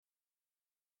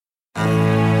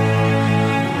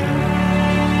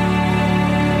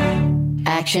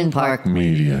Action Park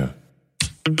Media.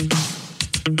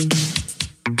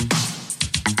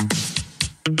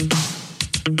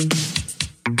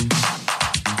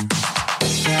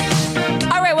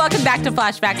 All right, welcome back to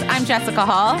Flashbacks. I'm Jessica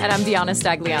Hall. And I'm Deanna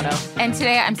Stagliano. And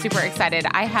today I'm super excited.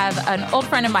 I have an old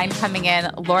friend of mine coming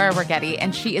in, Laura Rugetti,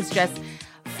 and she is just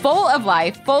full of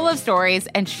life, full of stories,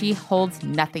 and she holds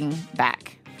nothing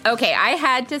back. Okay, I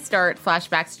had to start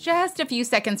Flashbacks just a few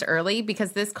seconds early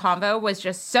because this convo was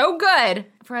just so good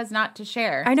for us not to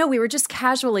share. I know, we were just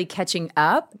casually catching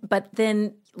up, but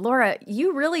then, Laura,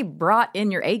 you really brought in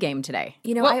your A game today.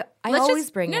 You know, Well, I let's always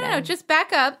just, bring it in. No, just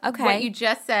back up Okay. what you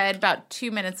just said about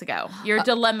 2 minutes ago. Your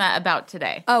dilemma about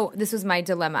today. Oh, this was my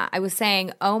dilemma. I was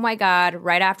saying, oh my God,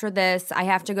 right after this, I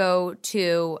have to go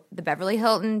to the Beverly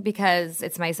Hilton because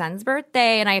it's my son's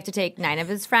birthday and I have to take 9 of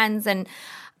his friends and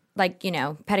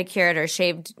pedicured or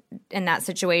shaved in that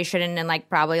situation in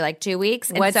probably 2 weeks.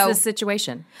 And What's so, the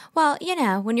situation? well,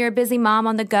 when you're a busy mom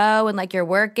on the go and you're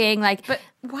working, But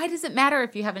why does it matter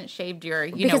if you haven't shaved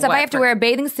your, because if I have to wear a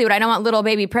bathing suit, I don't want little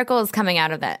baby prickles coming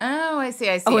out of it. Oh, I see.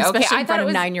 Oh, Okay, especially I in thought front it of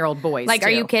was 9-year-old boys, Are too.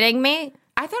 you kidding me?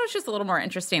 I thought it was just a little more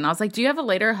interesting. I was like, do you have a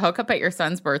later hookup at your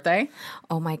son's birthday?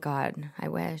 Oh my God, I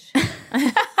wish.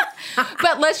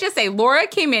 But let's just say Laura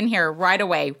came in here right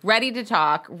away, ready to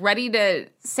talk, ready to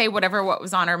say what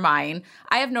was on her mind.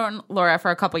 I have known Laura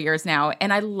for a couple years now,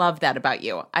 and I love that about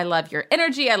you. I love your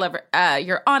energy. I love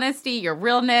your honesty, your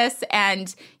realness.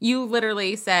 And you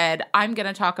literally said, I'm going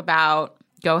to talk about...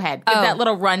 Go ahead. Give that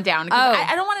little rundown.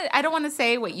 I don't want to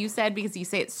say what you said because you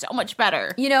say it so much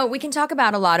better. We can talk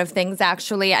about a lot of things,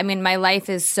 actually. I mean, my life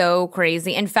is so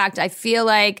crazy. In fact, I feel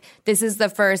like this is the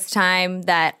first time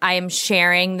that I am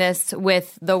sharing this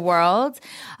with the world.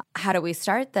 How do we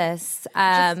start this?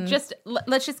 Let's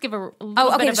just give a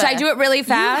little okay. bit of Should I do it really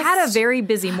fast? You had a very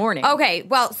busy morning. Okay,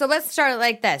 well, so let's start it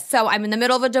like this. So I'm in the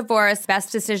middle of a divorce,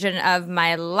 best decision of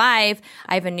my life.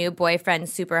 I have a new boyfriend,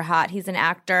 super hot. He's an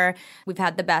actor. We've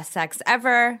had the best sex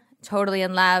ever, totally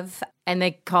in love. And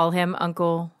they call him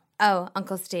Uncle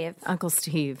Steve. Uncle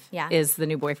Steve Yeah. is the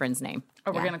new boyfriend's name.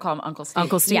 Or we're going to call him Uncle Steve.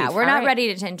 Uncle Steve. Yeah, we're All not right.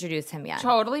 ready to introduce him yet.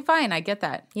 Totally fine. I get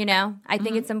that. I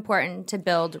think it's important to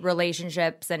build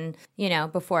relationships and,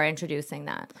 before introducing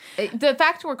that. The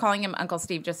fact we're calling him Uncle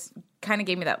Steve just kind of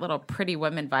gave me that little Pretty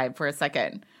Women vibe for a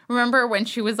second. Remember when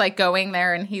she was going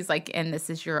there and he's like, and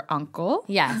this is your uncle?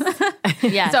 Yes.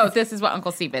 Yes. So this is what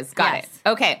Uncle Steve is. Got Yes. it.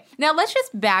 Okay. Now let's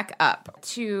just back up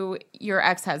to your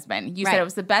ex-husband. You said Right. it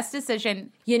was the best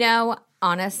decision.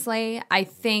 Honestly, I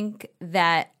think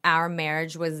that our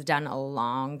marriage was done a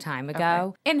long time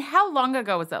ago. And how long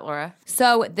ago was that, Laura?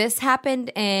 So this happened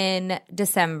in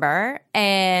December,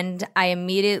 and I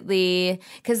immediately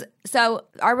so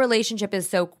our relationship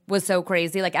was so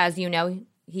crazy. As you know,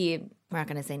 we're not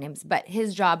going to say names, but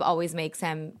his job always makes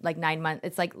him 9 months.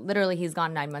 It's literally he's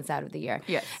gone 9 months out of the year.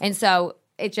 Yes. And so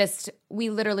we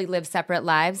literally live separate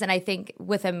lives. And I think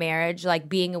with a marriage,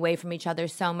 being away from each other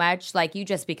so much, you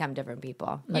just become different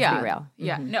people. Let's be real.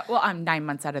 Yeah. No, well, I'm 9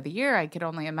 months out of the year. I could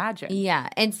only imagine. Yeah.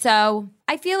 And so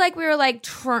I feel like we were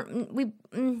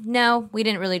no, we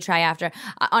didn't really try after.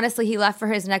 Honestly, he left for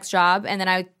his next job. And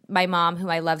then my mom, who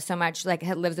I love so much,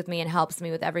 lives with me and helps me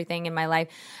with everything in my life.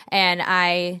 And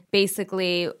I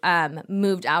basically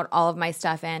moved out all of my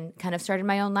stuff and kind of started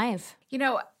my own life.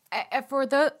 For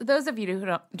those of you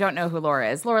who don't know who Laura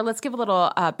is, Laura, let's give a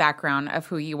little background of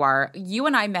who you are. You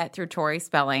and I met through Tori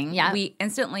Spelling. Yeah. We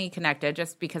instantly connected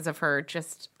just because of her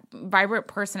just vibrant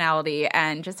personality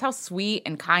and just how sweet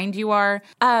and kind you are.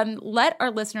 Let our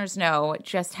listeners know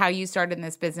just how you started in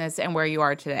this business and where you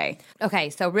are today.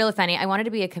 Okay, so really funny. I wanted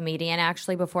to be a comedian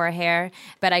actually before hair,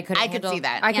 but I couldn't. I could see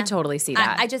that. I could totally see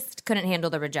that. I just couldn't handle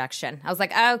the rejection. I was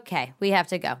like, okay, we have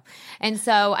to go. And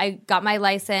so I got my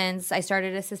license. I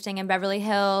started assisting in Beverly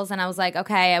Hills, and I was like,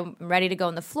 okay, I'm ready to go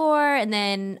on the floor. And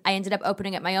then I ended up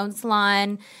opening up my own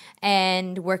salon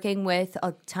and working with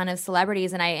a ton of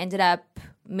celebrities, and I ended up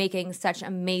making such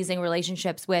amazing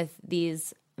relationships with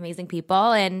these amazing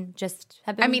people and just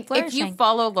have been flourishing. If you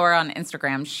follow Laura on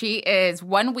Instagram, she is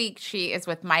 1 week she is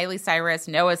with Miley Cyrus,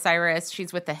 Noah Cyrus.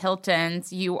 She's with the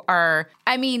Hiltons. Your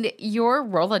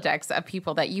Rolodex of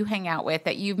people that you hang out with,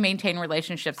 that you've maintained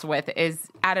relationships with is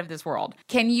out of this world.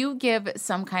 Can you give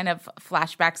some kind of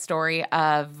flashback story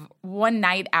of one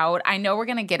night out? I know we're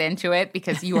going to get into it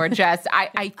because you are just,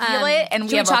 I feel it. And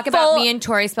we have talk about me and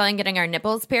Tori Spelling getting our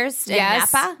nipples pierced in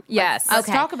Napa? Yes. Let's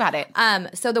talk about it.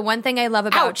 So the one thing I love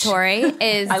about Tori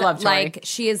is I love Tori.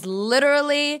 she is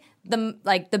literally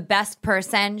the best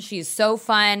person. She's so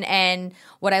fun, and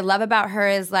what I love about her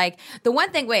is the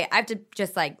one thing. Wait, I have to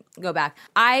just go back.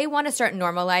 I want to start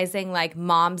normalizing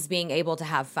moms being able to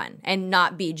have fun and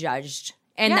not be judged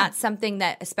And Yeah. that's something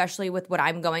that, especially with what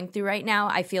I'm going through right now,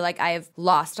 I feel like I have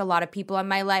lost a lot of people in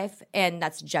my life, and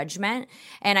that's judgment.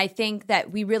 And I think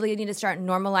that we really need to start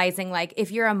normalizing, like,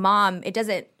 if you're a mom, it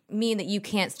doesn't mean that you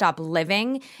can't stop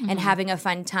living and having a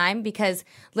fun time, because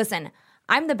listen,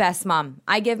 I'm the best mom.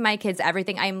 I give my kids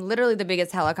everything. I'm literally the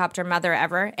biggest helicopter mother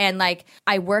ever. And like,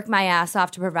 I work my ass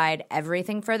off to provide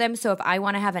everything for them. So if I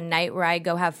want to have a night where I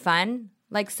go have fun,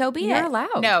 like, so be it. You're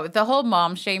allowed. No, the whole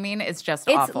mom shaming is just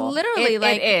It's awful. literally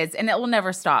like- it is, and it will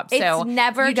never stop. It's So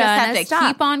never you just have gonna to stop.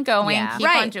 keep on going, Yeah. keep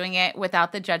on Right. doing it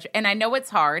without the judge. And I know it's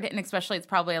hard, and especially it's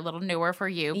probably a little newer for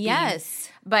you. Yes.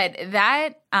 but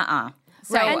that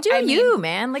So Right. And do I mean, you,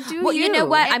 man. Like, do Well, you. you know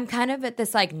what? I'm kind of at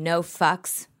this like no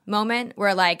fucks moment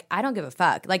where like I don't give a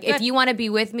fuck. Like if you want to be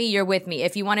with me, you're with me.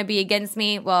 If you want to be against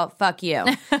me, well, fuck you.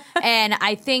 And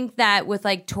I think that with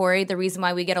like Tori, the reason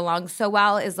why we get along so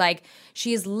well is like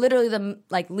she is literally the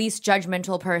like least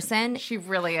judgmental person. She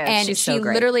really is. And She's she so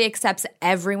great. literally accepts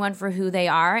everyone for who they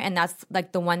are. And that's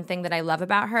like the one thing that I love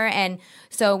about her. And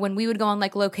so when we would go on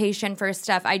like location for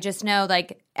stuff, I just know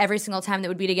like every single time that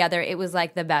would be together, it was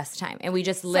like the best time. And we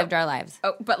just lived our lives.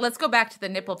 Oh, but let's go back to the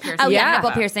nipple piercing. Oh, yeah, Yeah.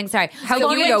 nipple piercing. Sorry. How So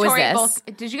long You and ago was Tori this?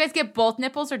 both- did you guys get both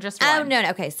nipples or just one? Oh, no.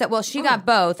 Okay. So, well, she got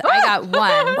both. I got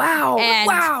one. Wow. And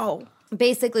wow.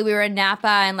 basically we were in Napa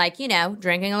and like, you know,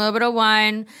 drinking a little bit of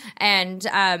wine. And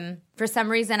for some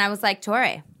reason I was like,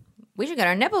 Tori, we should get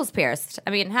our nipples pierced. I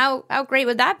mean, how great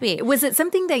would that be? Was it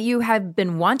something that you have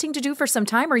been wanting to do for some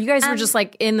time, or you guys were just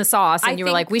like in the sauce and I you were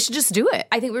think- like, we should just do it?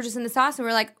 I think we were just in the sauce and we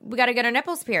are like, we got to get our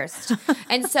nipples pierced.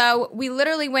 And so we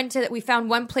literally we found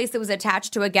one place that was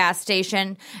attached to a gas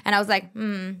station. And I was like,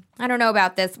 I don't know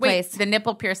about this Wait, place. the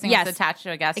nipple piercing Yes. was attached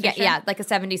to a gas Yeah, station? yeah, like a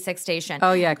 76 station.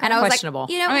 Oh, yeah, and I was questionable.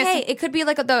 like, you know, I mean, hey, it could be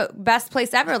like the best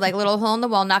place ever, like a little hole in the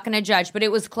wall. Not going to judge, but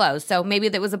it was closed, so maybe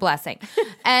that was a blessing.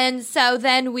 And so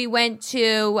then we went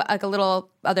to like a little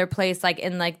other place, like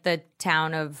in like the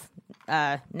town of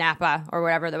Napa or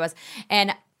whatever that was,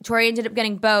 and Tori ended up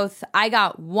getting both. I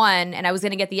got one, and I was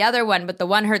going to get the other one, but the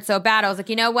one hurt so bad. I was like,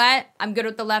 you know what? I'm good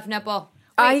with the left nipple.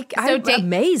 I'm so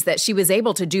amazed that she was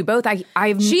able to do both. I've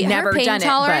Her never pain done it,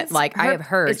 tolerance, but like I her- have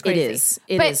heard, it's it crazy. is.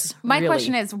 It But is my really-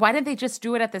 question is, why didn't they just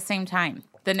do it at the same time?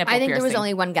 The nipple I think there was piercing?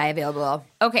 only one guy available.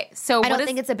 Okay, so I don't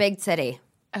think it's a big city.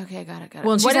 Okay, got it.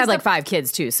 Well, and she's What is had like the- 5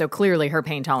 kids too, so clearly her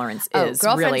pain tolerance is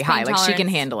girlfriend's really high. pain Like she can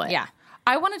tolerance- handle it. Yeah.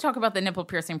 I want to talk about the nipple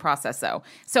piercing process, though.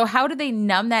 So, how do they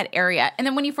numb that area? And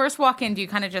then, when you first walk in, do you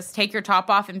kind of just take your top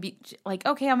off and be like,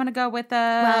 "Okay, I'm going to go with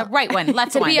the right one,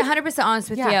 left To one"? be 100% honest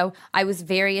with Yeah. you, I was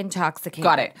very intoxicated.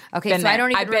 Got it. Okay, Been so there. I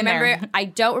don't even I've been there. remember. I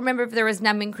don't remember if there was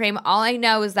numbing cream. All I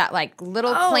know is that like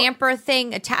little clamper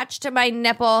thing attached to my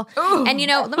nipple. And you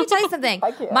know, let me tell you something.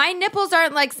 My nipples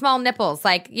aren't like small nipples.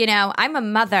 Like you know, I'm a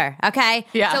mother. Okay.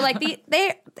 Yeah. So like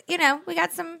they you know we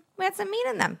got some meat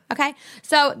in them. Okay.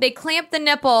 So they clamped the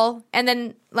nipple and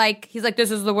then like he's like, this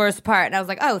is the worst part. And I was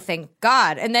like, oh, thank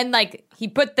God. And then like he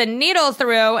put the needle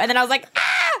through and then I was like,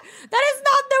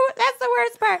 that's the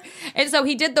worst part. And so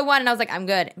he did the one and I was like, I'm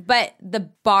good. But the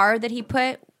bar that he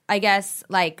put, I guess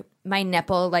like my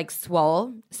nipple like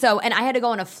swole. So and I had to go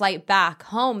on a flight back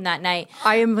home that night.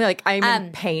 I'm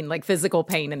in pain, like physical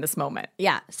pain in this moment.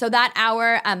 Yeah. So that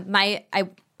hour,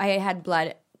 I had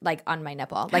blood like on my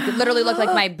nipple. Like it literally looked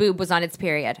like my boob was on its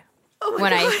period.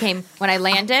 When I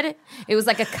landed, it was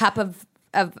like a cup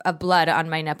of blood on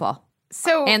my nipple.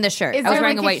 So, And the shirt. is I was there,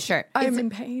 wearing like, a white shirt. I'm in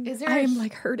pain. is there I a- am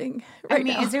like hurting. I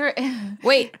mean, is there?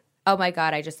 Wait. Oh my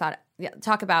God. I just thought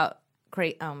talk about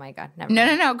great. Oh my God. Never No,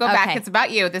 mind. Go back. Okay. It's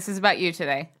about you. This is about you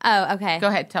today. Oh, okay. Go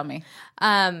ahead. Tell me.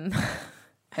 Um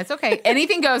It's okay.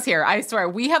 Anything goes here. I swear.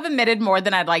 We have admitted more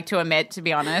than I'd like to admit, to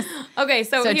be honest. Okay,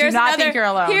 so, So do here's not another. think you're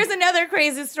alone. Here's another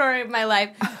crazy story of my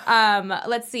life.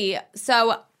 Let's see.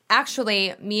 So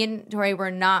actually, me and Tori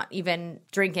were not even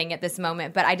drinking at this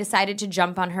moment, but I decided to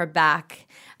jump on her back.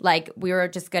 Like we were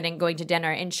just going to dinner,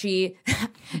 and she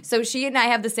and I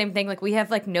have the same thing. Like we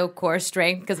have like no core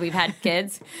strength because we've had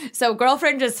kids. So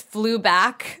girlfriend just flew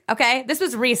back. Okay, this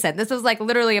was recent. This was like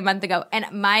literally a month ago, and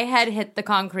my head hit the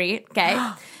concrete. Okay.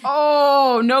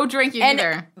 Oh, no drinking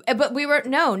either. But we were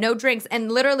no drinks,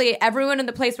 and literally everyone in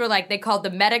the place were like, they called the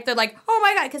medic. They're like, oh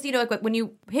my God, because you know, like when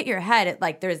you hit your head,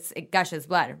 it gushes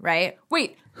blood, right?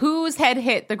 Wait, whose head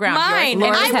hit the ground? Mine, Yours?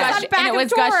 and I Laura's was head. on back And it of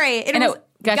was gush- Tori, and it it was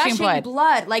gushing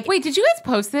blood. Like, Wait, did you guys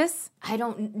post this? I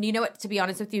don't. You know what? To be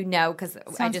honest with you, no, because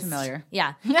I Sounds just familiar.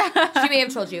 Yeah, she may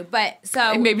have told you, but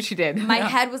so Maybe she did. My Yeah.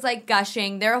 head was like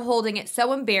gushing. They're holding it.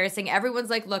 So embarrassing. Everyone's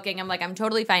like looking. I'm like, I'm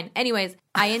totally fine. Anyways,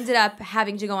 I ended up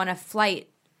having to go on a flight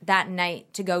that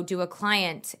night to go do a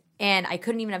client, and I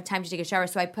couldn't even have time to take a shower.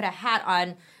 So I put a hat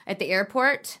on at the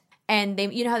airport, and they,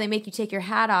 you know how they make you take your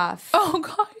hat off Oh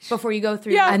gosh. before you go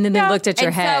through. Yeah. And then they looked at your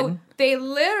and head. So they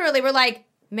literally were like,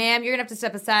 "Ma'am, you're gonna have to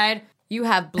step aside. You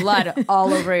have blood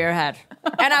all over your head."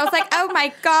 And I was like, "Oh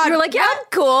my God." You're like, yeah, what? I'm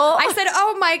cool. I said,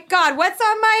 "Oh my God, what's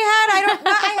on my head?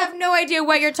 I have no idea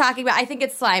what you're talking about. I think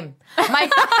it's slime. My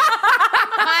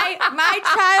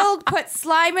child put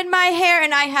slime in my hair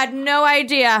and I had no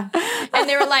idea." And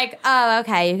they were like, "Oh,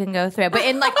 okay, you can go through it." But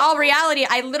in like all reality,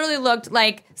 I literally looked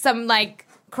like some like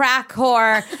crack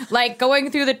whore, like going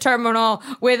through the terminal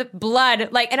with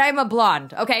blood, like, and I'm a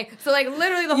blonde, okay? So like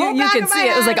literally the whole you back could of my see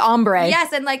it was head- like ombre.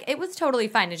 Yes, and like it was totally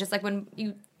fine. It's just like when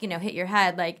you know, hit your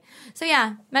head, like, so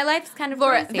yeah, my life's kind of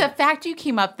Laura, crazy. the fact you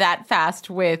came up that fast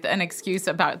with an excuse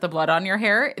about the blood on your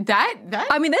hair, that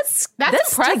I mean, that's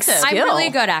impressive. takes I'm skill. really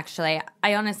good, actually.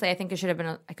 I honestly, I think I should have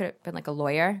been. I could have been like a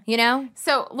lawyer, you know.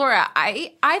 So, Laura,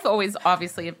 I've always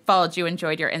obviously followed you,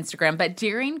 enjoyed your Instagram, but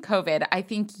during COVID, I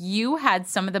think you had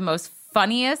some of the most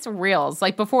funniest reels,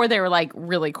 like before they were like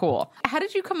really cool. How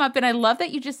did you come up? And I love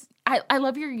that you just, I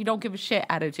love your you don't give a shit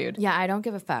attitude. Yeah, I don't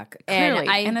give a fuck, Clearly,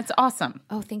 and it's awesome.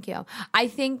 Oh, thank you. I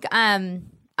think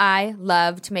I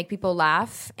love to make people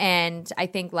laugh, and I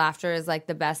think laughter is like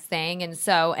the best thing. And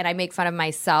so, and I make fun of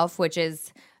myself, which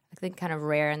is I think kind of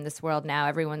rare in this world now.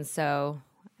 Everyone's so,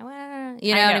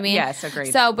 you know what I mean? Yes,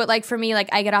 agreed. So, but like for me, like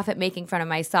I get off at making fun of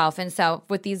myself, and so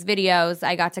with these videos,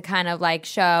 I got to kind of like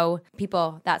show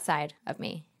people that side of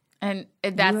me. And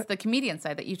that's the comedian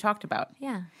side that you talked about.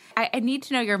 Yeah. I need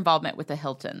to know your involvement with the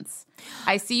Hiltons.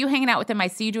 I see you hanging out with them. I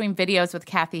see you doing videos with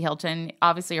Kathy Hilton.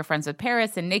 Obviously, you're friends with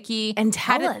Paris and Nikki. And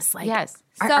tell us, like, yes.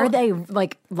 are they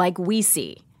like we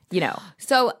see? You know,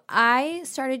 So I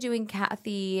started doing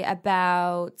Kathy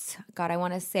about, God, I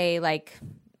want to say like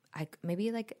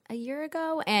maybe like a year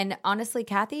ago. And honestly,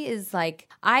 Kathy is like,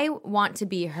 I want to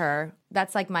be her.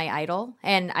 That's like my idol.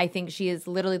 And I think she is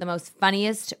literally the most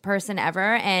funniest person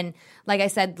ever. And like I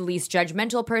said, the least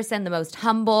judgmental person, the most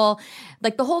humble.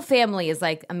 Like the whole family is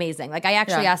like amazing. Like I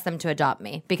actually asked them to adopt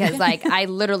me because like I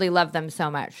literally love them so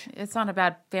much. It's not a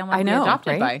bad family to know, be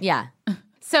adopted right? by. Yeah.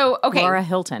 So, okay. Laura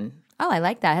Hilton. Oh, I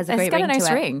like that. It has a It's great got a ring nice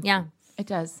to it. ring. Yeah. It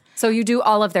does. So you do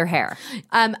all of their hair.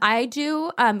 I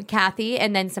do Kathy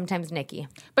and then sometimes Nikki.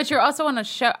 But you're also on a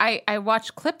show. I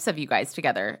watch clips of you guys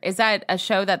together. Is that a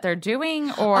show that they're doing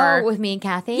or? Oh, with me and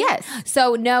Kathy? Yes.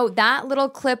 So, no, that little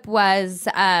clip was,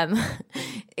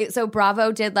 so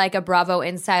Bravo did like a Bravo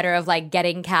Insider of like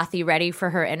getting Kathy ready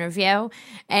for her interview.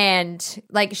 And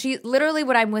like she, literally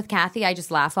when I'm with Kathy, I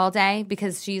just laugh all day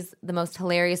because she's the most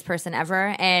hilarious person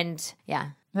ever. And yeah.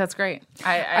 That's great.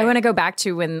 I want to go back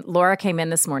to when Laura came in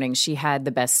this morning. She had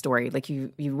the best story. Like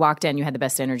you walked in, you had the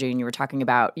best energy, and you were talking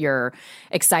about your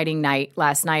exciting night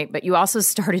last night. But you also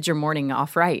started your morning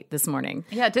off right this morning.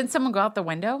 Yeah. Didn't someone go out the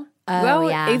window? Well,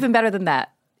 yeah. even better than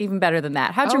that. Even better than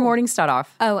that. How'd your morning start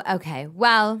off? Oh, okay.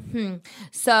 Well,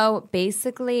 so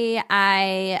basically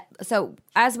so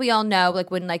as we all know, like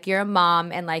when like you're a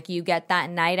mom and like you get that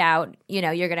night out, you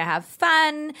know, you're going to have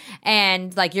fun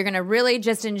and like you're going to really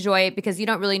just enjoy it because you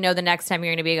don't really know the next time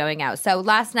you're going to be going out. So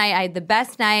last night I had the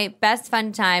best night, best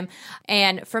fun time.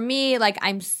 And for me, like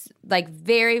I'm like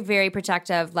very, very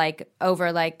protective, like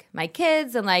over like my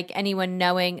kids and like anyone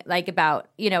knowing like about,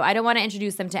 you know, I don't want to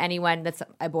introduce them to anyone that's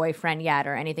a boyfriend yet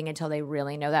or anything until they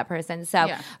really know that person. So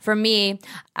for me,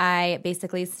 I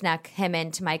basically snuck him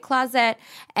into my closet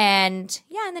and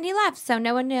and then he left. So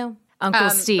no one knew. Uncle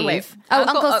Steve. wait.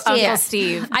 Uncle Steve. Uncle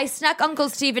Steve. I snuck Uncle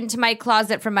Steve into my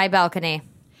closet from my balcony.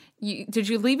 Did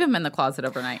you leave him in the closet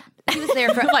overnight? He was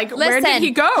there for Like, where did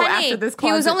he go honey, after this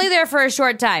He was closet? only there for a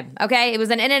short time. Okay, it was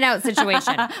an in and out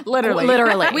situation. Literally.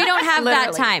 We don't have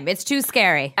that time. It's too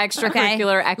scary.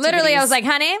 Extracurricular activities. Literally, I was like,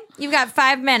 honey, you've got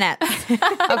 5 minutes.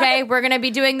 Okay, we're going to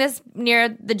be doing this near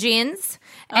the jeans.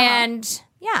 And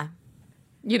yeah.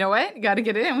 You know what? You got to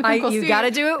get it in with Uncle You Steve. got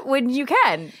to do it when you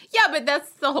can. Yeah, but that's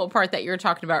the whole part that you were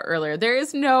talking about earlier. There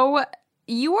is no,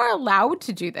 you are allowed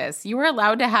to do this. You are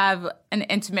allowed to have an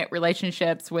intimate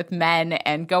relationships with men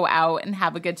and go out and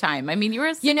have a good time. I mean,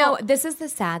 You know, this is the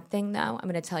sad thing, though. I'm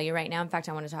going to tell you right now. In fact,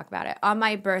 I want to talk about it. On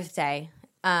my birthday,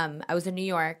 I was in New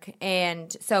York,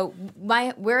 and so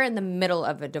we're in the middle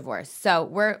of a divorce. So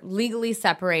we're legally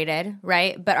separated,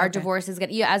 right? But our divorce is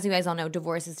going to, as you guys all know,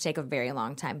 divorces take a very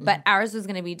long time. But ours was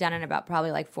going to be done in about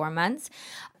probably like 4 months.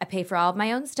 I pay for all of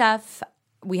my own stuff.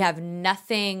 We have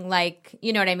nothing like,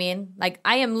 you know what I mean? Like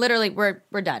I am literally, we're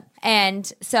done.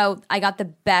 And so I got the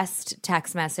best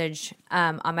text message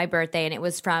on my birthday, and it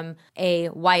was from a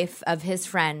wife of his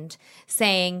friend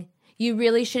saying, you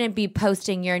really shouldn't be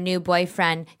posting your new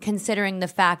boyfriend considering the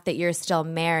fact that you're still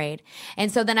married.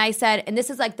 And so then I said, and this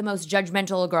is like the most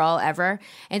judgmental girl ever.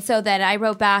 And so then I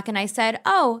wrote back and I said,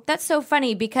 oh, that's so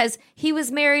funny because he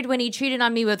was married when he cheated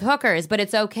on me with hookers, but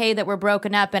it's okay that we're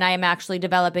broken up and I am actually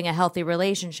developing a healthy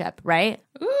relationship, right?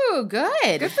 Ooh,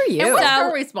 good. Good for you. And what's So-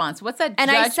 her response? What's that And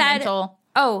I said, judgmental?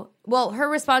 oh, well, her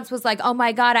response was like, oh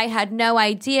my God, I had no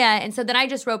idea. And so then I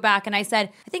just wrote back and I said,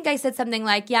 I think I said something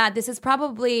like, yeah, this is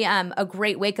probably a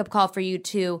great wake up call for you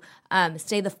to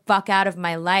stay the fuck out of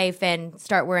my life and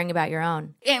start worrying about your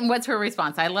own. And what's her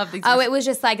response? I love these. Oh, it was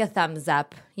just like a thumbs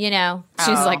up, you know? She's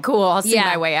like, cool, I'll see Yeah.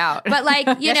 my way out. But like,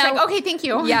 you Yeah, she's know. like, okay, thank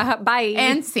you. yeah, bye.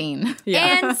 And scene.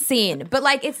 And scene. But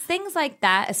like it's things like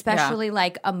that, especially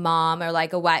like a mom or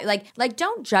like a wife. Like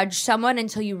don't judge someone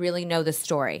until you really know the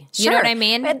story. You know what I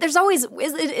mean? And there's always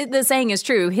the saying is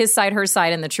true: his side, her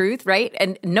side, and the truth, right?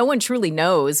 And no one truly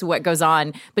knows what goes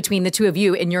on between the two of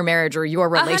you in your marriage or your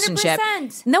relationship.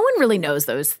 100%. No one really knows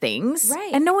those things,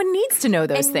 Right. And no one needs to know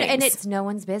those things. And it's no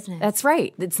one's business. That's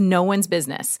right. It's no one's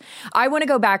business. I want to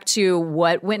go back to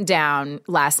what went down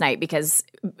last night because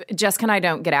Jessica and I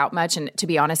don't get out much. And to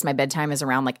be honest, my bedtime is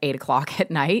around like 8 o'clock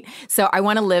at night. So I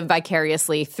want to live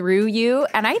vicariously through you.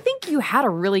 And I think you had a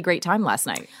really great time last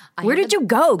night. Where did you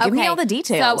go? Give me all the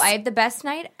details. So I had the best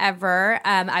night ever.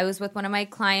 I was with one of my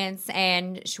clients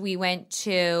and we went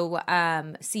to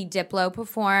see Diplo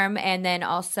perform and then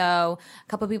also a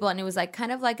couple of people. And it was like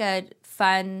kind of like a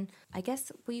fun, I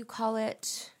guess, will you call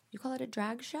it? You call it a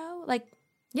drag show? Like,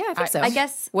 yeah, I think so. I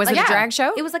guess Was like, it a drag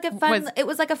show? It was like a fun. It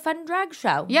was like a fun drag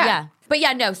show. Yeah. But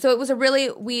yeah, no. So it was a really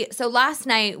So last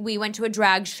night we went to a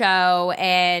drag show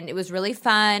and it was really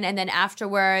fun. And then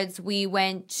afterwards we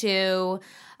went to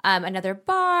another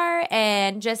bar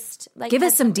and just like Give had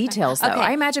us some fun. details, though. Okay.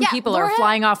 I imagine Yeah, people Laura- are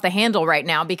flying off the handle right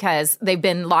now because they've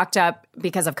been locked up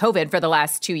because of COVID for the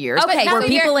last 2 years. Okay, Were so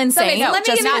people here- insane? so let me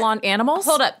just give you- full on animals?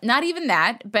 Hold up. Not even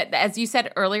that. But as you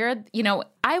said earlier, you know,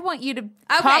 I want you to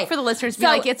Okay. talk for the listeners. Be So-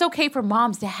 like, it's okay for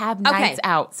moms to have nights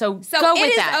out. So go it with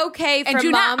is that. okay and for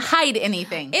do not moms- hide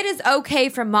anything. It is okay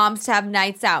for moms to have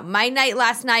nights out. My night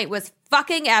last night was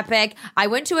fucking epic. I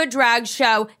went to a drag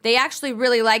show. They actually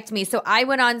really liked me. So I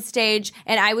went on stage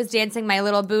and I was dancing my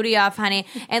little booty off, honey.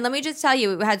 And let me just tell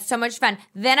you, we had so much fun.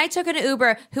 Then I took an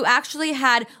Uber who actually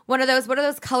had one of those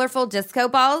colorful disco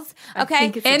balls. Okay.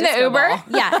 think it's a In the disco Uber? ball.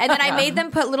 Yeah, and then I made them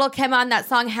put Little Kim on that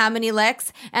song "How Many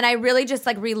Licks," and I really just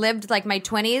like relived like my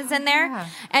 20s in there,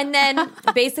 and then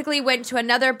basically went to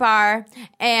another bar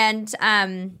and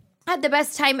had the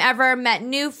best time ever. Met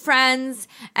new friends,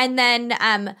 and then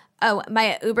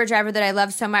my Uber driver that I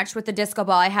love so much with the disco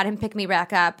ball, I had him pick me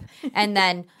back up, and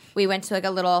then we went to like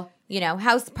a little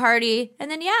house party, and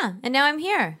then and now I'm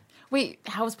here. Wait,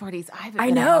 house parties.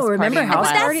 I know. Remember house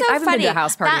But that's party? so I haven't funny. been to a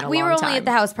house party in a we long were only time. at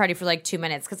the house party for like 2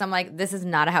 minutes because I'm like, this is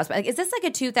not a house party. Like, is this like a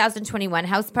 2021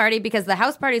 house party? Because the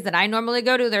house parties that I normally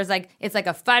go to, it's like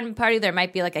a fun party. There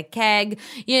might be like a keg,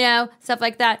 stuff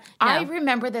like that. No. I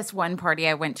remember this one party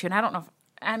I went to, and I don't know if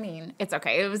it's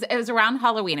okay. It was around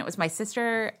Halloween. It was my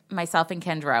sister, myself, and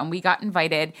Kendra, and we got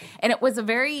invited. And it was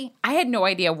I had no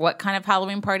idea what kind of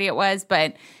Halloween party it was,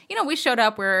 but we showed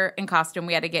up. We're in costume.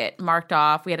 We had to get marked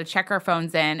off. We had to check our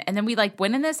phones in, and then we like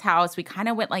went in this house. We kind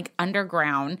of went like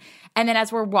underground, and then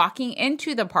as we're walking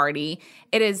into the party,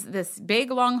 it is this big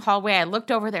long hallway. I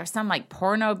looked over. There's some like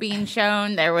porno being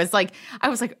shown. There was like I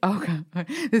was like, oh God,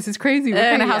 this is crazy. What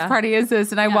kind of house party is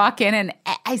this? And I walk in, and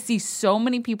I see so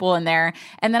many people in there.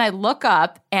 And then I look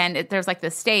up, and there's like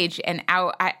the stage, and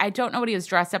out. I don't know what he was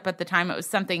dressed up at the time. It was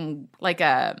something like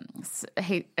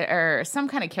or some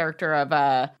kind of character of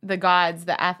the gods,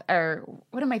 or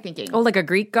what am I thinking? Oh, like a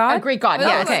Greek god? A Greek god, Oh,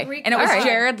 yes. okay. Greek And it was god.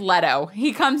 Jared Leto.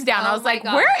 He comes down. I was my like,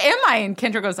 God. where am I? And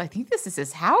Kendra goes, I think this is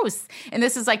his house. And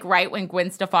this is like right when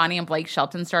Gwen Stefani and Blake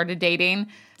Shelton started dating.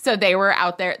 So they were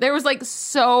out there. There was like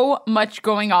so much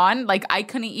going on. Like I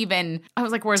couldn't even, I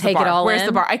was like, where's Take the bar? it all Where's in?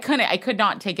 the bar? I could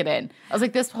not take it in. I was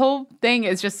like, this whole thing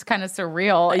is just kind of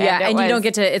surreal. Yeah, it and you was- don't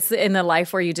get to, it's in the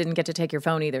life where you didn't get to take your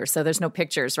phone either. So there's no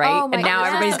pictures, right? Oh, my and now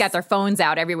goodness. everybody's got their phones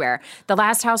out everywhere. The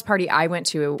last house party I went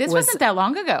to This was, wasn't that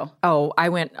long ago. I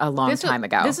went a long time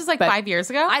ago. This was like But 5 years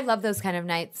ago. I love those kind of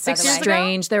nights. by the way.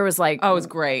 strange. There was like, Oh, it was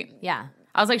great. Yeah.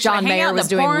 I was like, should I John hang out Mayer in was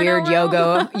the doing porno weird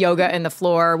room? yoga in the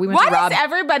floor. We went Why to Rob. does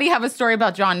everybody have a story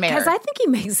about John Mayer? Because I think he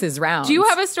makes his rounds. Do you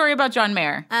have a story about John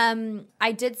Mayer?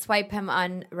 I did swipe him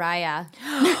on Raya.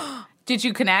 Did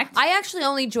you connect? I actually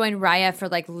only joined Raya for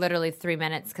like literally 3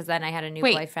 minutes because then I had a new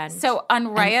boyfriend. So on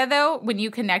Raya though, when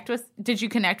you did you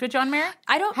connect with John Mayer?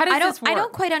 I don't. How does this work? I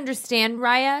don't quite understand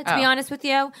Raya, to be honest with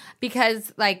you,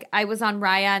 because like I was on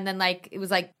Raya and then like it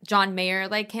was like John Mayer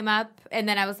like came up and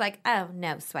then I was like, oh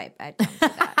no, swipe. I don't do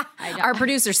that. Our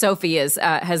producer Sophie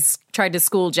has tried to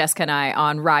school Jessica and I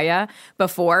on Raya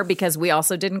before because we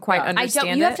also didn't quite understand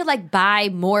it. You have to like buy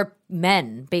more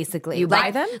men, basically. You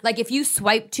buy them? Like if you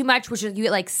swipe too much, which is you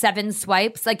get like 7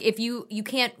 swipes. Like if you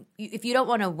don't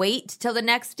want to wait till the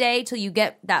next day till you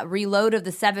get that reload of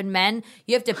the 7 men,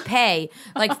 you have to pay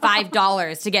like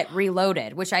 $5 to get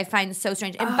reloaded, which I find so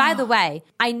strange. And by the way,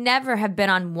 I never have been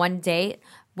on one date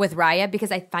with Raya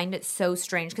because I find it so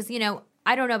strange because, you know,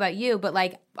 I don't know about you, but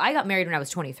like I got married when I was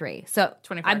 23. So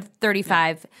 25. I'm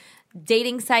 35. Yeah.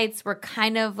 Dating sites were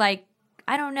kind of like,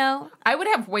 I don't know. I would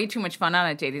have way too much fun on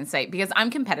a dating site because I'm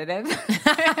competitive. Yeah,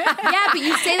 but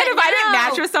you say that and if I didn't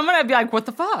match with someone, I'd be like, what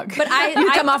the fuck? But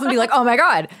you come off and be like, oh my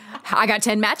God, I got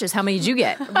 10 matches. How many did you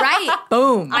get? Right.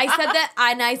 Boom. I said that,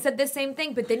 and I said the same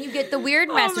thing, but then you get the weird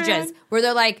messages where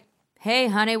they're like, hey,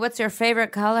 honey, what's your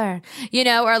favorite color? You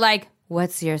know, or like,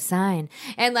 what's your sign?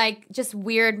 And like just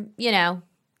weird, you know,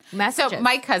 messages. So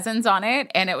my cousin's on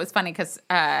it, and it was funny because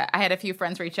I had a few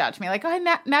friends reach out to me like, oh, I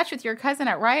matched with your cousin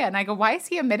at Raya. And I go, why is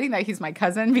he admitting that he's my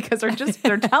cousin? Because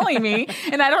they're telling me,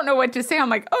 and I don't know what to say. I'm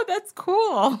like, oh, that's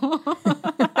cool.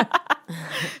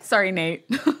 Sorry, Nate.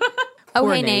 Oh,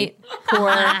 hey, Nate.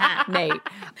 Poor Nate.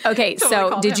 Okay,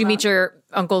 so did you meet your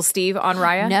Uncle Steve on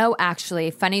Raya? No,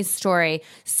 actually. Funny story.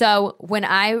 So when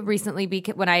I recently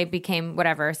became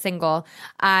whatever, single,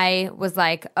 I was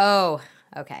like, oh,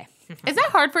 okay. Is that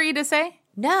hard for you to say?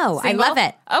 No, Single? I love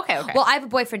it. Okay. Well, I have a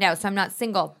boyfriend now, so I'm not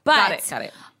single. But Got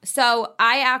it. So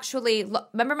I actually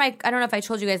remember I don't know if I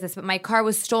told you guys this, but my car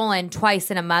was stolen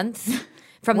twice in a month.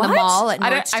 From the mall at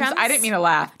Nordstrom's. I didn't mean to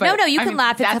laugh. But No, you can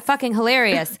laugh. It's fucking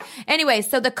hilarious. Anyway,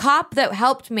 so the cop that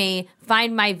helped me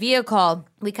find my vehicle,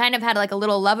 we kind of had like a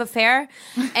little love affair.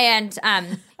 And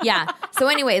yeah. So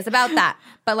anyways, about that.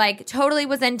 But like totally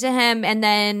was into him. And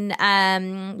then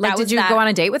did you go on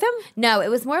a date with him? No, it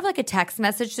was more of like a text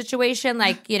message situation.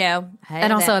 Like, you know.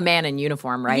 And also a man in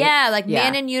uniform, right? Yeah, like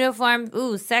man in uniform.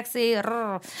 Ooh, sexy.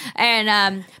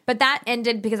 And but that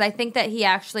ended because I think that he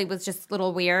actually was just a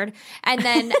little weird. And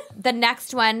then the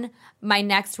next one, my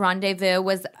next rendezvous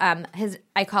was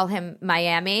I call him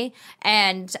Miami.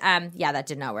 And yeah, that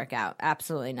did not work out.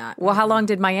 Absolutely not. Well, how long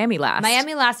did Miami last?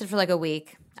 Miami lasted for like a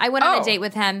week. I went on a date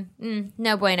with him.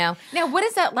 No bueno. Now, what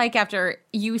is that like after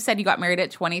you said you got married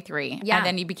at 23 and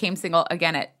then you became single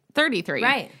again at 33?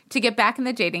 Right. To get back in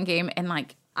the dating game and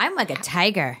like... I'm like a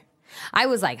tiger. I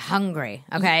was like hungry,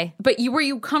 okay? But were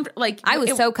you comfortable? Like I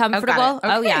was so comfortable. Okay.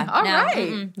 Oh yeah. All right.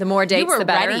 Mm-mm. The more dates, the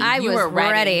better. I was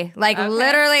ready. Like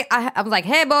literally, I was like,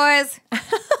 hey boys,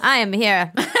 I am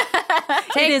here.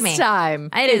 Take me. Time.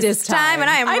 It is time, and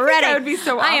I am ready. Think that would be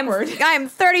so awkward. I am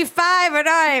 35, and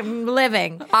I am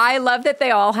living. I love that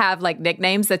they all have like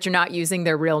nicknames that you're not using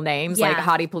their real names, like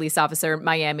Hottie Police Officer,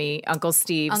 Miami, Uncle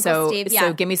Steve. So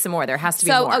give me some more. There has to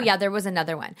be more. Oh yeah, there was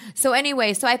another one. So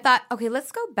anyway, so I thought, okay,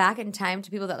 let's go back in time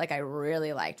to people that like I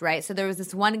really liked, right? So there was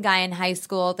this one guy in high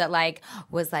school that like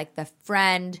was like the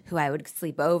friend who I would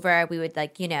sleep over. We would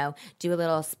like, you know, do a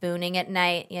little spooning at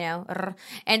night, you know.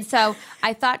 And so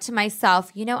I thought to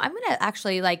myself, you know, I'm going to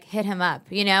actually like hit him up,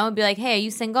 you know, and be like, hey, are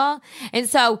you single? And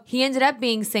so he ended up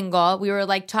being single. We were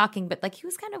like talking, but like he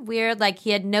was kind of weird. Like he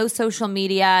had no social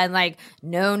media and like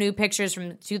no new pictures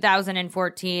from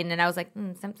 2014. And I was like,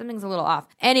 something's a little off.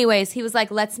 Anyways, he was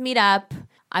like, let's meet up.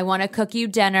 I want to cook you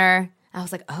dinner. I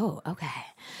was like, oh, okay.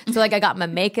 So like I got my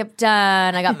makeup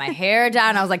done. I got my hair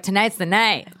done. I was like, tonight's the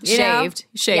night.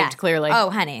 Shaved, clearly. Oh,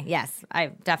 honey, yes. I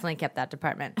definitely kept that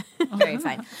department very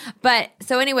fine. But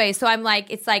so anyway, so I'm like,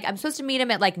 it's like I'm supposed to meet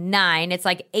him at like 9. It's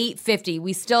like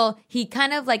 8:50. He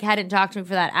kind of like hadn't talked to me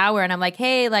for that hour. And I'm like,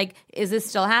 hey, like, is this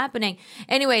still happening?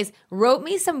 Anyways, wrote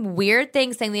me some weird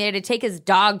thing saying that he had to take his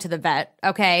dog to the vet,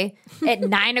 okay, at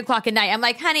 9 o'clock at night. I'm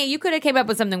like, honey, you could have came up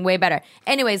with something way better.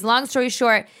 Anyways, long story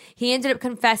short, he ended up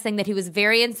confessing that he was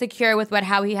very insecure with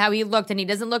how he looked, and he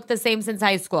doesn't look the same since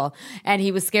high school, and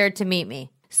he was scared to meet me.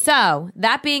 So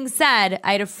that being said,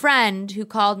 I had a friend who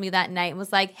called me that night and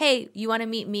was like, hey, you want to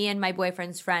meet me and my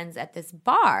boyfriend's friends at this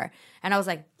bar? And I was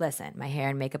like, listen, my hair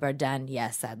and makeup are done.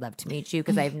 Yes, I'd love to meet you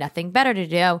because I have nothing better to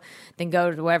do than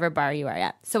go to wherever bar you are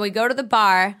at. So we go to the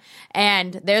bar,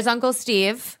 and there's Uncle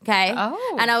Steve, okay?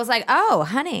 Oh. And I was like, oh,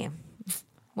 honey,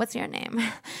 what's your name?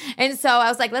 And so I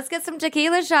was like, let's get some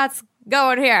tequila shots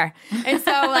going here. And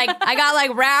so like I got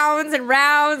like rounds and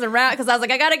rounds and rounds because I was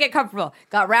like, I gotta get comfortable.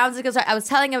 Got rounds because I was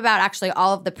telling him about actually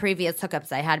all of the previous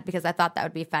hookups I had because I thought that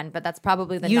would be fun. But that's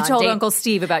probably the You told Uncle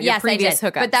Steve about your previous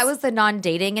hookups. But that was the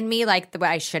non-dating in me, like the what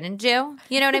I shouldn't do.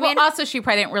 You know what I mean? Also, she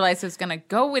probably didn't realize it was going to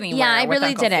go anywhere. Yeah, I with really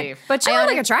Uncle didn't. Steve. But you were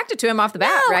like attracted to him off the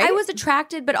bat, No, right? I was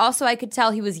attracted, but also I could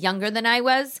tell he was younger than I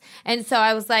was. And so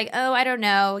I was like, oh, I don't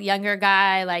know, younger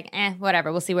guy, like,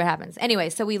 whatever. We'll see what happens. Anyway,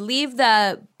 so we leave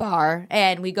the bar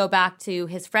and we go back to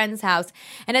his friend's house.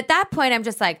 And at that point, I'm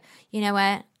just like, you know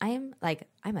what? I'm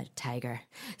a tiger.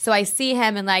 So I see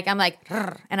him and like, I'm like,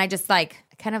 "Rrr," and I just like,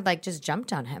 kind of like just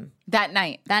jumped on him. That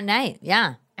night.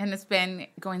 Yeah. And it's been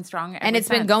going strong ever And it's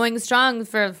been since. going strong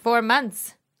for 4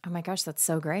 months. Oh my gosh, that's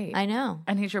so great. I know.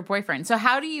 And he's your boyfriend. So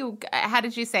how did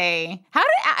you say,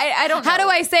 I don't know. How do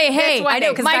I say, hey, I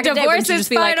know, 'cause my back in the day, divorce wouldn't you is just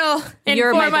be like, final in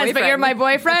 "You're 4 my months, but you're my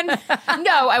boyfriend?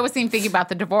 No, I wasn't even thinking about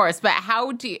the divorce, but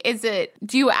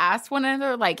do you ask one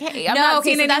another like, hey, I'm not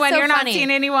seeing so that's anyone, so you're funny. not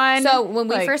seeing anyone? So when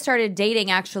we Like- first started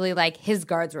dating, actually, like his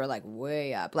guards were like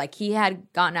way up. Like he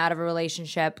had gotten out of a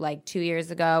relationship like 2 years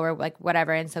ago or like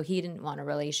whatever. And so he didn't want a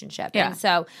relationship. Yeah. And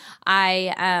so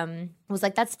I was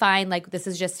like, that's fine. Like this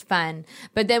is just fun.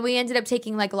 But then we ended up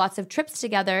taking like lots of trips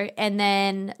together. And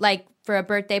then like for a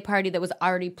birthday party that was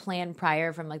already planned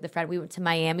prior from like the friend, we went to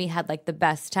Miami, had like the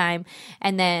best time.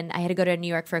 And then I had to go to New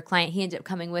York for a client. He ended up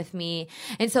coming with me.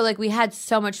 And so like we had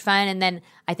so much fun. And then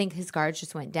I think his guards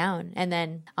just went down. And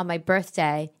then on my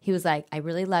birthday, he was like, I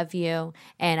really love you.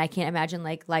 And I can't imagine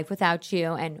like life without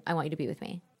you. And I want you to be with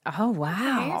me. Oh,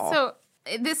 wow. Okay, so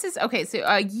this is okay. So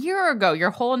a year ago, your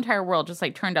whole entire world just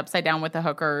like turned upside down with the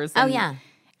hookers. Oh, and, yeah.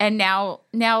 And now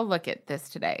look at this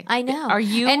today. I know. Are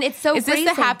you? And it's so Is this crazy.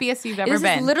 the happiest you've ever This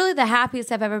been? is literally the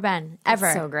happiest I've ever been. Ever.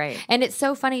 That's so great. And it's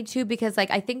so funny too because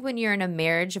like I think when you're in a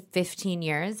marriage of 15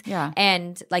 years, Yeah.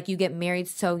 and like you get married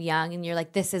so young and you're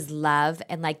like, this is love,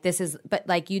 and like this is, but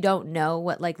like you don't know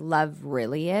what like love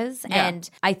really is. Yeah. And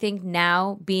I think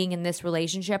now being in this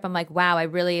relationship, I'm like, wow, I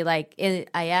really like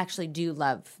it, I actually do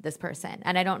love this person,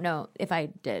 and I don't know if I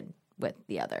did with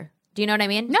the other. Do you know what I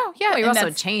mean? No, yeah. Well, you and also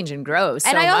that's- change and grow so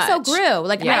And I also much. grew.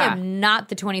 Like I Yeah. am not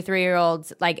the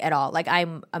 23-year-old like at all. Like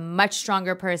I'm a much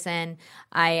stronger person.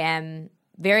 I am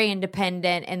very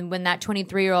independent. And when that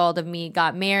 23-year-old of me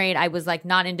got married, I was like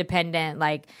not independent.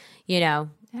 Like, you know,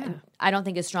 I don't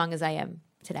think as strong as I am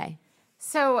today.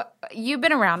 So you've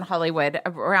been around Hollywood,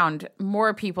 around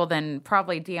more people than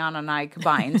probably Deanna and I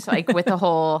combined, like with the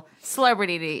whole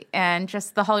celebrity and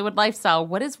just the Hollywood lifestyle.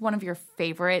 What is one of your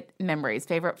favorite memories,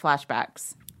 favorite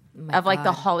flashbacks of like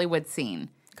the Hollywood scene?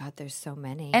 God, there's so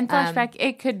many. And flashback,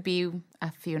 it could be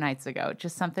a few nights ago,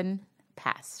 just something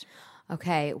past.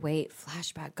 Okay, wait,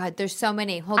 flashback. God, there's so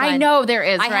many. Hold on. I know there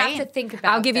is, I right? have to think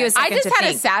about I'll give you a this. second. I just to had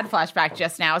think. a sad flashback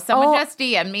just now. Someone just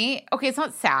DM'd me. Okay, it's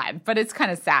not sad, but it's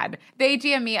kind of sad. They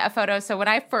DM'd me a photo. So when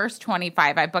I first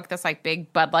 25, I booked this like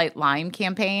big Bud Light Lime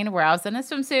campaign where I was in a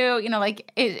swimsuit, you know, like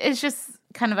it's just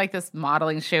kind of like this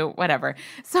modeling shoot, whatever.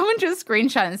 Someone just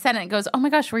screenshot and sent it and goes, oh my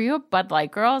gosh, were you a Bud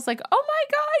Light girl? I was like, oh my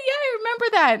God, yeah, I remember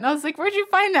that. And I was like, where'd you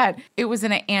find that? It was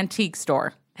in an antique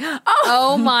store.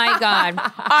 Oh my God.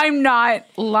 I'm not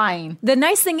lying. The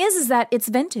nice thing is that it's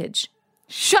vintage.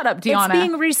 Shut up, Deanna. It's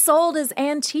being resold as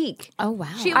antique. Oh wow.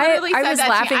 She literally I said was that.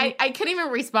 laughing. I couldn't even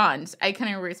respond.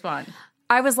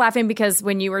 I was laughing because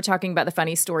when you were talking about the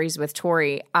funny stories with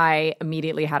Tori, I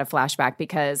immediately had a flashback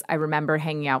because I remember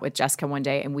hanging out with Jessica one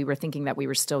day and we were thinking that we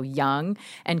were still young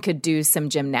and could do some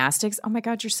gymnastics. Oh my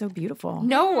God, you're so beautiful.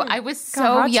 No, I was so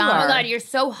hot you young. are. Oh my God, you're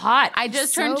so hot. I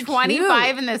just So turned cute.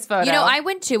 25 in this photo. You know, I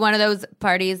went to one of those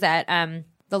parties at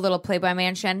the little Playboy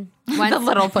Mansion once. the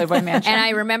little Playboy Mansion. And I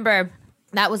remember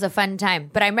that was a fun time.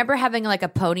 But I remember having like a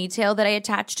ponytail that I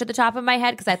attached to the top of my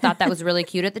head because I thought that was really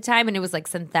cute at the time. And it was like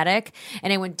synthetic.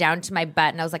 And it went down to my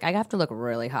butt. And I was like, I have to look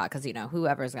really hot because, you know,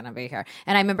 whoever's going to be here.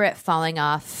 And I remember it falling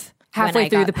off Halfway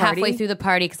through the party? Halfway through the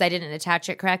party because I didn't attach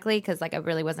it correctly because like I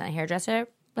really wasn't a hairdresser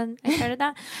when I started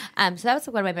that. So that was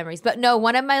one of my memories. But no,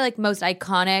 one of my like most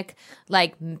iconic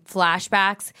like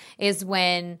flashbacks is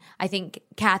when I think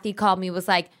Kathy called me, was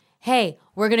like, hey,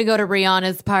 we're going to go to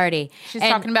Rihanna's party. She's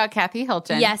And- talking about Kathy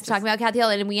Hilton. Yes, talking about Kathy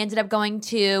Hilton. And we ended up going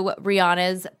to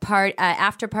Rihanna's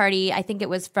after party. I think it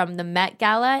was from the Met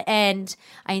Gala. And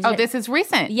I ended Oh, up, this is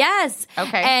recent. yes.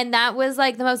 Okay. And that was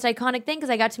like the most iconic thing because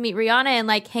I got to meet Rihanna and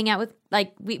like hang out with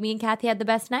me and Kathy had the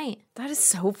best night. That is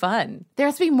so fun. There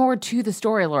has to be more to the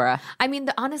story, Laura. I mean,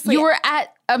 honestly, You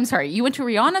went to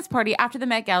Rihanna's party after the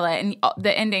Met Gala, and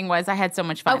the ending was, I had so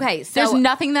much fun. Okay, so there's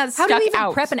nothing that How stuck do you even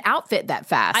out. prep an outfit that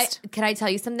fast? Can I tell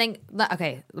you something?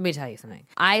 Okay, let me tell you something.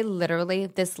 I literally,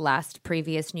 this last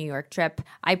previous New York trip,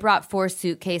 I brought 4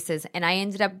 suitcases, and I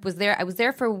ended up I was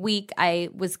there for a week. I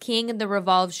was keying in the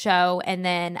Revolve show, and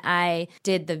then I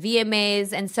did the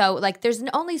VMAs, and so like there's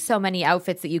only so many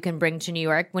outfits that you can bring to New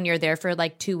York when you're there for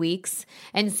like 2 weeks.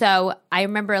 And so I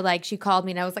remember like she called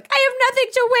me, and I was like, I have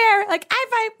nothing to wear. Like if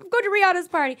I go to Rihanna's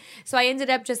party, so I ended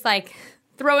up just like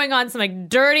throwing on some like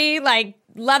dirty like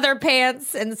leather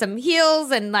pants and some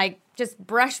heels and like just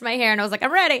brushed my hair, and I was like,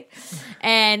 I'm ready.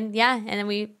 And yeah, and then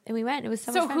we went. It was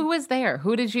so much fun. Who was there?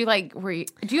 Who did you like?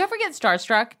 Do you ever get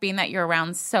starstruck being that you're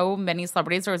around so many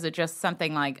celebrities, or is it just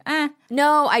something like,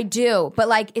 No, I do. But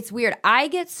like, it's weird. I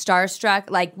get starstruck.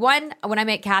 Like when I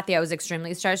met Kathy, I was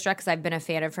extremely starstruck because I've been a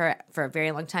fan of her for a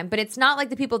very long time. But it's not like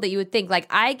the people that you would think. Like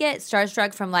I get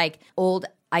starstruck from like old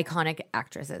iconic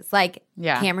actresses, like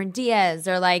Cameron Diaz,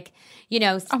 or like,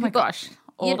 oh my gosh.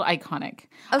 Old iconic.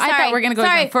 Oh, sorry. I thought we were going to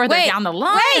go even further down the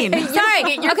line. Wait, sorry.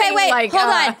 Okay, wait. Like, hold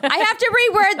on. I have to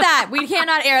reword that. We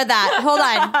cannot air that. Hold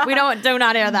on. We do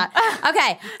not air that.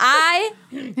 Okay.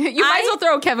 You might as well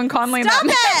throw Kevin Conley in Stop that.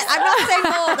 it. I'm not saying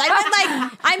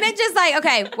old. I meant just like,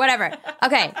 okay, whatever.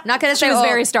 Okay. Not going to say She was old.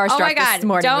 very starstruck oh my God. this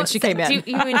morning when she came in.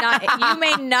 You may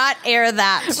not air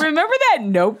that. Remember that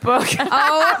notebook?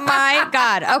 Oh my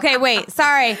God. Okay, wait.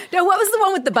 Sorry. No, what was the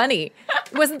one with the bunny?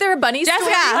 Wasn't there a bunny Jessica,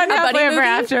 story? I'm A bunny Ever movie?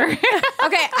 after.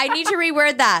 Okay, I need to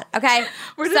reword that. Okay.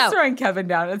 We're just throwing Kevin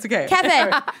down. It's okay.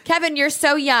 Kevin, you're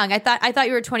so young. I thought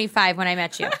you were 25 when I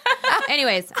met you.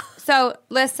 Anyways, so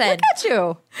listen. Look at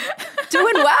you.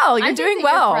 Doing well. You're doing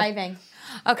well. You're thriving.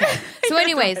 Okay. So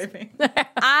anyways,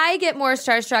 I get more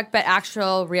starstruck but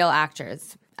actual real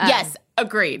actors. Yes,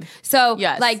 agreed. So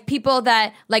Yes. like people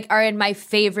that like are in my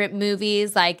favorite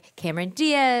movies, like Cameron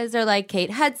Diaz or like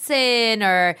Kate Hudson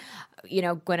or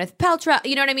Gwyneth Paltrow.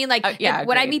 You know what I mean? Like when I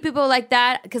agreed. meet people like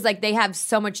that, because like they have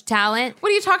so much talent. What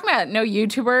are you talking about? No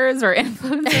YouTubers or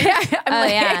influencers?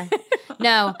 Yeah.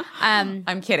 No.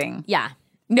 I'm kidding. Yeah.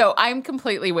 No, I'm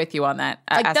completely with you on that.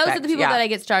 Like those are aspect. the people that I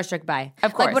get starstruck by.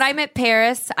 Of course. Like when I met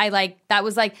Paris, that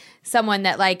was like someone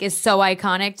that like is so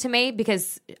iconic to me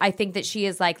because I think that she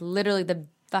is like literally the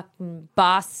fucking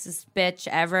boss bitch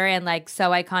ever and like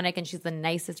so iconic, and she's the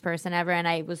nicest person ever, and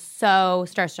I was so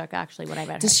starstruck actually when I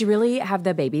met her. Does she really have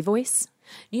the baby voice?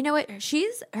 You know what?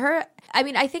 I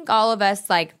mean, I think all of us,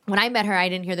 like when I met her, I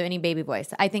didn't hear any baby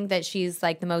voice. I think that she's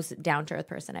like the most down to earth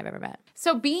person I've ever met.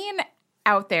 So being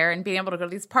out there and being able to go to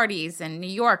these parties in New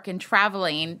York and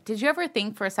traveling, did you ever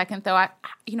think for a second though,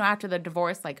 after the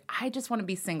divorce, like I just want to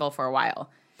be single for a while?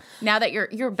 Now that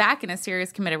you're back in a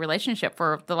serious committed relationship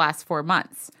for the last 4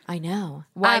 months. I know.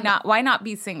 Why not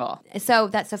be single? So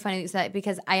that's so funny that you said that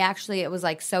because it was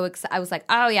like so excited. I was like,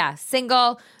 oh yeah,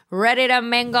 single, ready to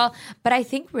mingle. But I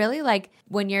think really like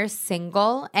when you're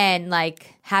single and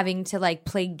like having to like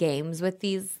play games with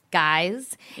these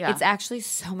guys, it's actually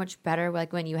so much better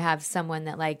like when you have someone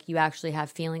that like you actually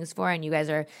have feelings for and you guys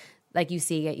are like you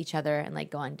see each other and like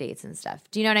go on dates and stuff.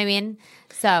 Do you know what I mean?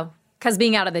 So because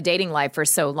being out of the dating life for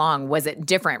so long, was it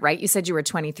different, right? You said you were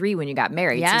 23 when you got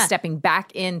married. Yeah. So stepping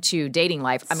back into dating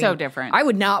life, I mean, so different. I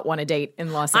would not want to date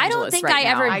in Los Angeles. I don't think right I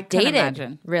now. ever I couldn't dated,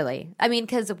 imagine. really. I mean,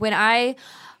 because when I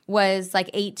was like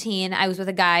 18, I was with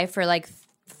a guy for like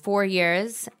 4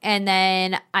 years, and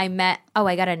then I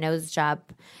got a nose job,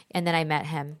 and then I met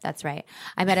him. That's right.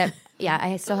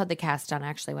 I still had the cast on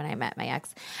actually when I met my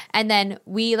ex. And then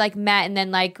we like met, and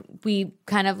then like we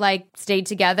kind of like stayed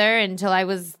together until I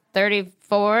was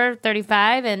 34,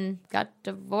 35 and got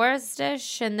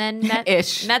divorced-ish and then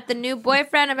met the new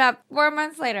boyfriend about 4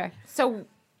 months later. So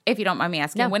if you don't mind me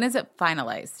asking, when is it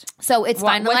finalized? So it's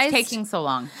finalized. What's taking so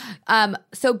long?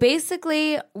 So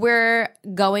basically we're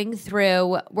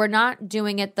not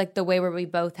doing it like the way where we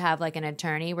both have like an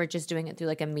attorney. We're just doing it through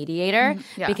like a mediator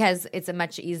because it's a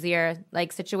much easier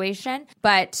like situation.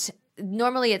 But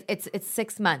normally it's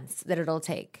 6 months that it'll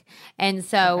take. And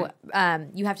so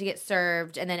you have to get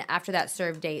served, and then after that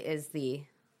served date is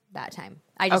that time.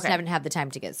 I just haven't had the time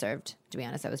to get served, to be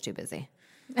honest. I was too busy.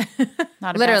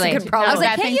 Not a Literally. bad thing. I was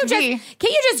like, Bad thing to be.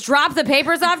 can't you just drop the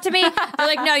papers off to me? They're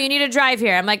like, no, you need to drive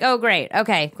here. I'm like, oh, great.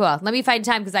 Okay, cool. Let me find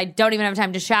time because I don't even have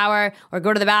time to shower or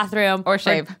go to the bathroom. Or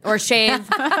shave. Or shave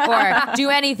or do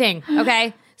anything.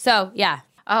 Okay? So, yeah.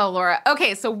 Oh, Laura.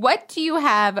 Okay, so what do you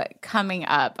have coming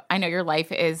up? I know your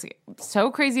life is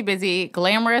so crazy busy,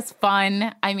 glamorous,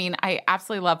 fun. I mean, I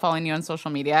absolutely love following you on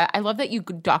social media. I love that you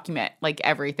document like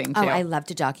everything too. Oh, I love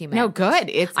to document. No,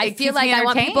 good. I feel like I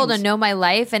want people to know my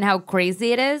life and how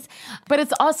crazy it is. But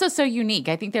it's also so unique.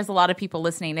 I think there's a lot of people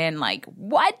listening in like,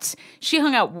 what? She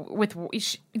hung out with,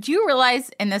 do you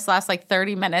realize in this last like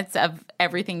 30 minutes of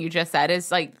everything you just said is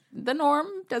like the norm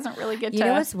doesn't really get to. You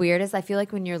know what's weird is I feel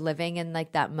like when you're living in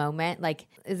like that moment, like,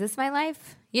 is this my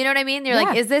life? You know what I mean? You're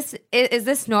like, is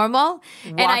this normal?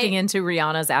 Walking into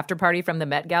Rihanna's after party from the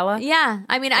Met Gala. Yeah.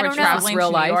 I mean, I don't know. Traveling real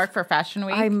to life. New York for Fashion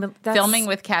Week, filming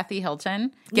with Kathy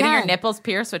Hilton, getting your nipples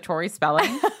pierced with Tori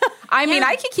Spelling. I mean,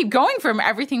 I could keep going from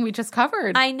everything we just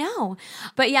covered. I know.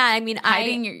 But yeah, I mean,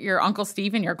 hiding your Uncle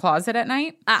Steve in your closet at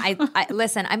night. I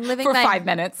listen, I'm living for 5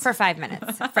 minutes. For 5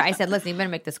 minutes. I said, listen, you better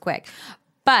make this quick.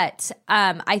 But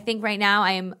I think right now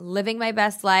I am living my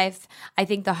best life. I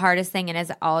think the hardest thing, and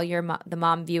as all the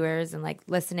mom viewers and like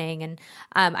listening, and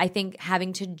I think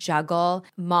having to juggle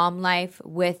mom life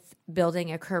with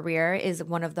building a career is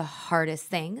one of the hardest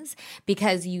things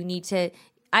because you need to.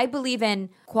 I believe in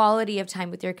quality of time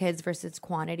with your kids versus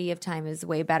quantity of time is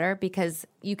way better because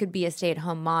you could be a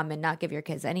stay-at-home mom and not give your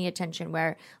kids any attention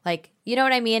where, like, you know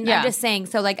what I mean? Yeah. I'm just saying.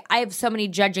 So, like, I have so many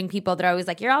judging people that are always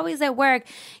like, you're always at work.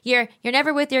 You're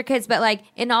never with your kids. But, like,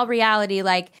 in all reality,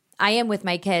 like, I am with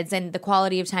my kids and the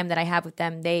quality of time that I have with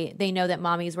them, they know that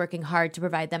mommy's working hard to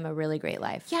provide them a really great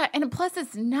life. Yeah, and plus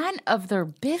it's none of their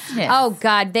business. Oh,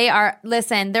 God,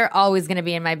 they're always going to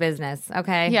be in my business,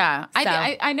 okay? Yeah, So.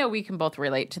 I know we can both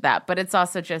relate to that, but it's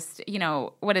also just,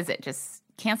 what is it? Just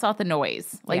cancel out the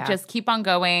noise. Like, just keep on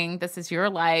going. This is your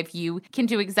life. You can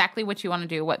do exactly what you want to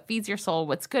do, what feeds your soul,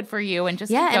 what's good for you, and just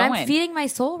keep going. And I'm feeding my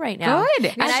soul right now. Good,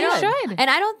 and as you should.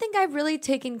 And I don't think I've really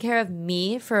taken care of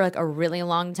me for like a really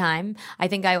long time. I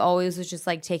think I always was just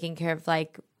like taking care of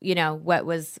like, what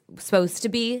was supposed to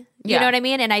be. You know what I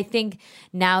mean? And I think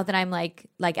now that I'm like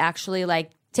actually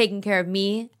like taking care of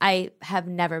me, I have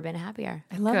never been happier.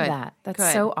 I love that.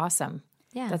 That's so awesome.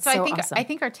 Yeah. That's so awesome. I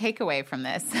think our takeaway from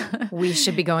this, we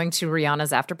should be going to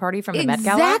Rihanna's after party from the Met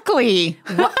Gala. Exactly.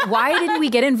 Why didn't we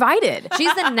get invited?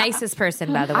 She's the nicest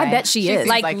person, by the way. I bet she is.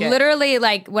 Like literally,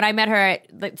 like when I met her,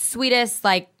 the sweetest.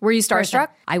 Like, were you starstruck?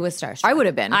 Person. I was starstruck. I would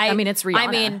have been. I mean, it's Rihanna. I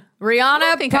mean,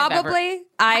 Rihanna probably.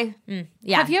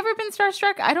 Yeah. Have you ever been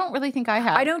starstruck? I don't really think I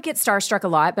have. I don't get starstruck a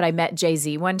lot, but I met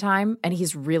Jay-Z one time, and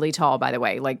he's really tall, by the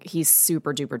way. Like, he's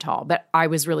super duper tall. But I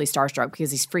was really starstruck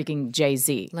because he's freaking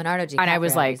Jay-Z. Leonardo DiCaprio. And I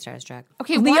was like, starstruck.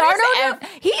 Okay, Leonardo,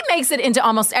 he makes it into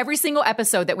almost every single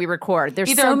episode that we record. There's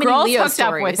either so many girls Leo hooked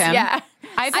stories. up with him. Yeah.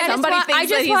 Somebody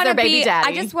thinks that he's their baby daddy.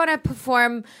 I just want to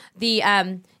perform the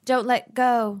 "Don't Let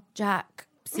Go, Jack"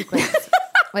 sequence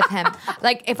with him.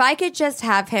 Like, if I could just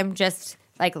have him just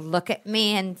like look at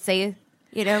me and say,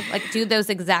 like do those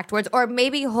exact words, or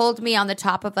maybe hold me on the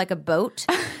top of like a boat,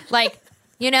 like.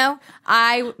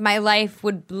 My life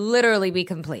would literally be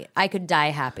complete. I could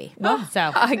die happy.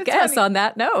 So I guess on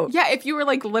that note. Yeah, if you were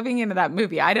like living into that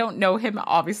movie. I don't know him,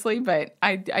 obviously, but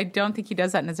I don't think he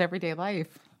does that in his everyday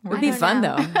life. It would be fun,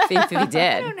 though, if he did.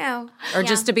 I don't know. Or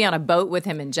just to be on a boat with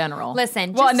him in general.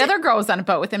 Listen. Well, another girl was on a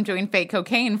boat with him doing fake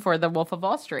cocaine for The Wolf of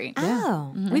Wall Street.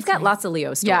 Oh. Mm-hmm. We've got lots of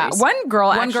Leo stories. Yeah, one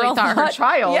girl thought her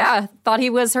child. Yeah, thought he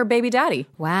was her baby daddy.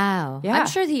 Wow. Yeah. I'm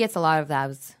sure he gets a lot of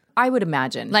those. I would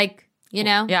imagine. Like,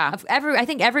 Yeah. I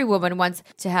think every woman wants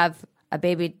to have a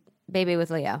baby with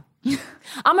Leo.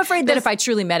 I'm afraid that if I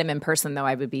truly met him in person, though,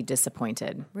 I would be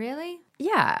disappointed. Really?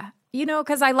 Yeah.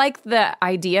 Because I like the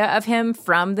idea of him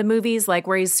from the movies, like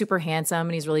where he's super handsome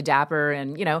and he's really dapper.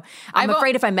 And, I'm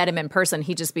afraid if I met him in person,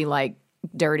 he'd just be like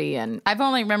dirty. And I've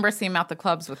only remember seeing him out the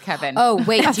clubs with Kevin. Oh,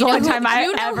 wait. That's the only time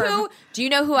do you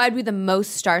know who I'd be the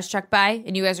most starstruck by?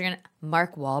 And you guys are going to,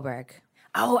 Mark Wahlberg.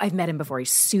 Oh, I've met him before. He's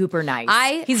super nice.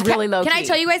 He's really low-key. Can I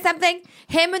tell you guys something?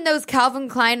 Him and those Calvin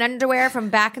Klein underwear from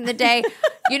back in the day.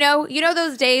 you know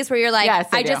those days where you're like, yes,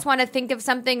 I just want to think of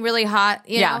something really hot.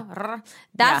 You know,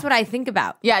 that's what I think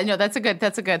about. Yeah, no, that's a good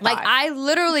thought. Like, I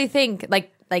literally think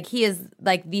like he is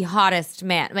like the hottest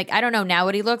man. Like, I don't know now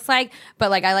what he looks like,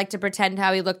 but like I like to pretend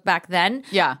how he looked back then.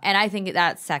 Yeah, and I think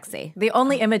that's sexy. The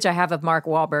only image I have of Mark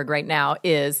Wahlberg right now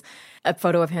is a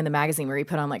photo of him in the magazine where he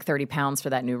put on like 30 pounds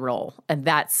for that new role. And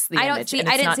that's the image.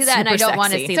 I didn't see that, and I don't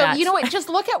want to see that. So you know what? Just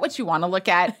look at what you want to look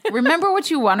at. Remember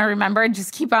what you want to remember and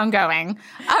just keep on going.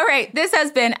 All right. This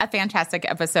has been a fantastic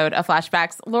episode of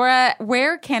Flashbacks. Laura,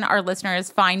 where can our listeners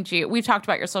find you? We've talked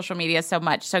about your social media so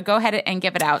much, so go ahead and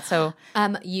give it out. So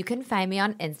you can find me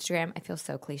on Instagram. I feel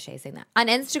so cliche saying that. On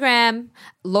Instagram,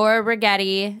 Laura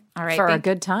Rugetti. All right. For a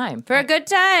good time. For a good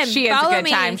time. She is Follow a good me.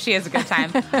 time. She is a good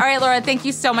time. All right, Laura, thank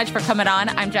you so much for coming coming on.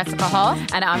 I'm Jessica Hall.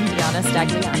 And I'm Deanna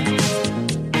Stagliano.